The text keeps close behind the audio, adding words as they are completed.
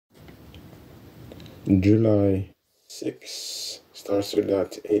July 6 starts with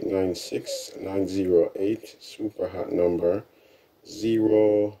that 896908, super hot number.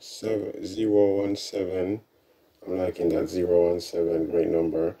 07017, I'm liking that 017, great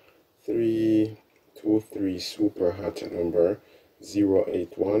number. 323, super hot number.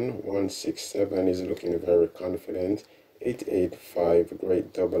 081167 is looking very confident. 885,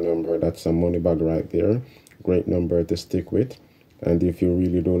 great double number. That's a money bag right there. Great number to stick with. And if you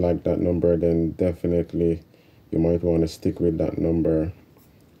really do like that number, then definitely you might want to stick with that number.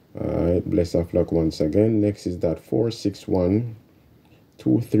 Alright, bless of luck once again. Next is that 461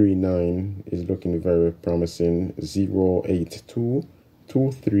 239 is looking very promising. 082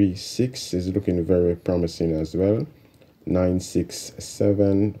 236 is looking very promising as well.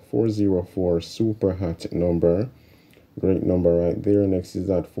 967 404, super hot number. Great number right there. Next is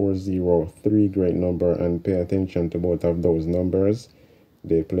that 403, great number, and pay attention to both of those numbers.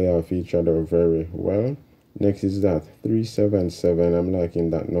 They play off each other very well. Next is that 377, I'm liking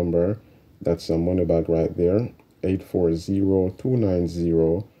that number. That's a money bag right there. 840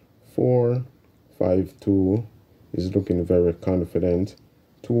 290 452 is looking very confident.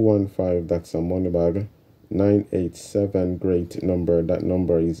 215, that's a money bag. 987, great number. That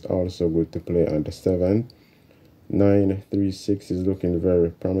number is also good to play on the 7. 936 is looking very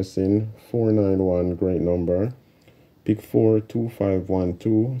promising. 491, great number. Pick 4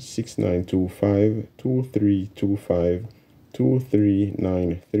 2512 6925 2325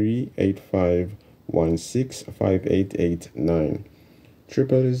 2393 8516 5889.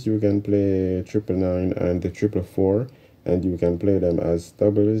 Triples, you can play 999 and the 444, and you can play them as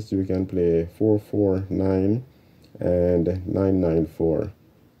doubles. You can play 449 and 994.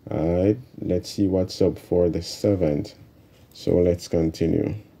 Alright, let's see what's up for the 7th. So let's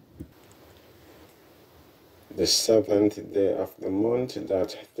continue. The 7th day of the month,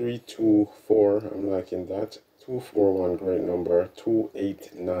 that 324, I'm liking that. 241, great number.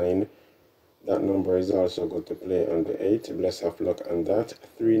 289, that number is also good to play on the 8. Bless of luck on that.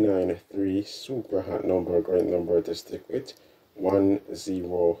 393, super hot number, great number to stick with.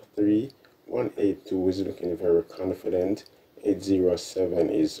 103, 182 is looking very confident.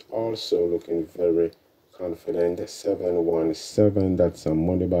 807 is also looking very confident. 717, that's a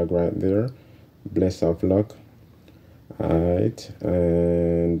money bag right there. Bless of luck. Alright,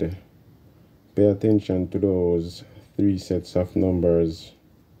 and pay attention to those 3 sets of numbers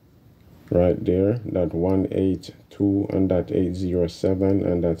right there, that 182 and that 807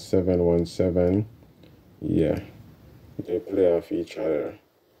 and that 717. Yeah, they play off each other.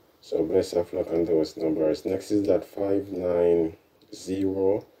 So bless of luck on those numbers. Next is that 590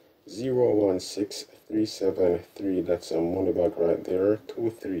 016 373. That's a money bag right there.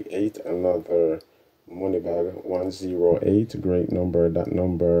 238, another money bag. 108, great number. That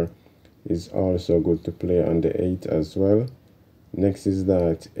number is also good to play on the 8 as well. Next is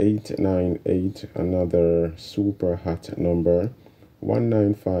that 898, another super hot number.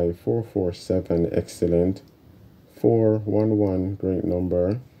 195 447, excellent. 411, great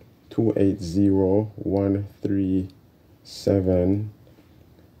number. 280 137,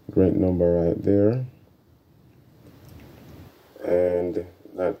 great number right there. And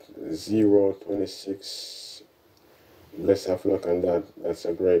that 026, bless of luck on that. That's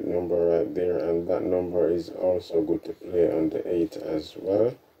a great number right there, and that number is also good to play on the 8 as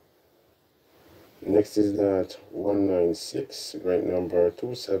well. Next is that 196, great number.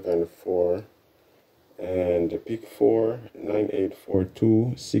 274, and pick 4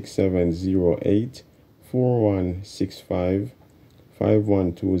 9842 6708 4165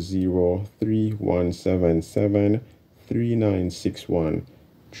 5120 3177 3961.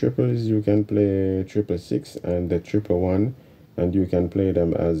 Triples, you can play 666 and the 111, and you can play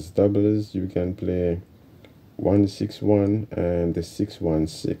them as doubles. You can play 161 and the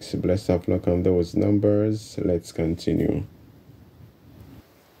 616. Bless of luck on those numbers. Let's continue.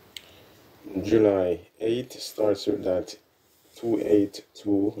 July 8 starts with that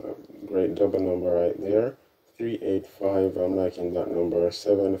 282, great double number right there. 385, I'm liking that number.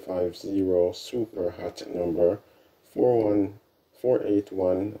 750, super hot number.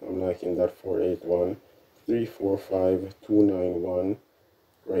 481, I'm liking that 481. 345 291,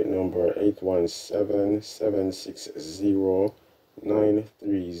 great number. 817 760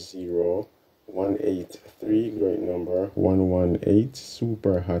 930 183, great number. 118,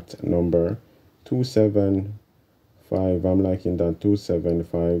 super hot number. 275, I'm liking that.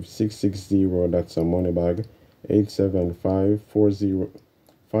 275 660, that's a money bag. 875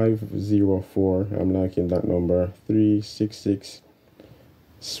 504, I'm liking that number. 366,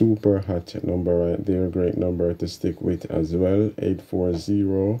 super hot number right there, great number to stick with as well. 840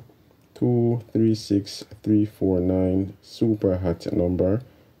 236349, super hot number.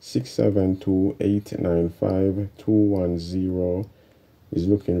 672-895-210 is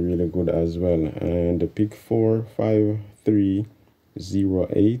looking really good as well. And the pick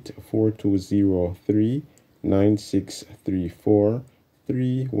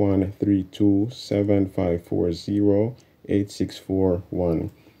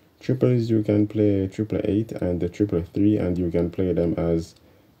Triples, you can play triple 8 and the triple 3, and you can play them as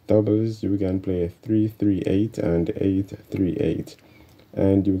doubles. You can play 3-3-8 and 8-3-8.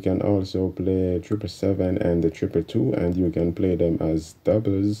 And you can also play triple 7 and the triple 2, and you can play them as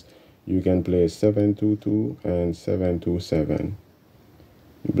doubles. You can play 7-2-2 and 7-2-7.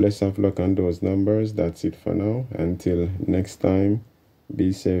 Bless of luck on those numbers. That's it for now. Until next time,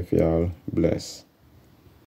 be safe, y'all. Bless.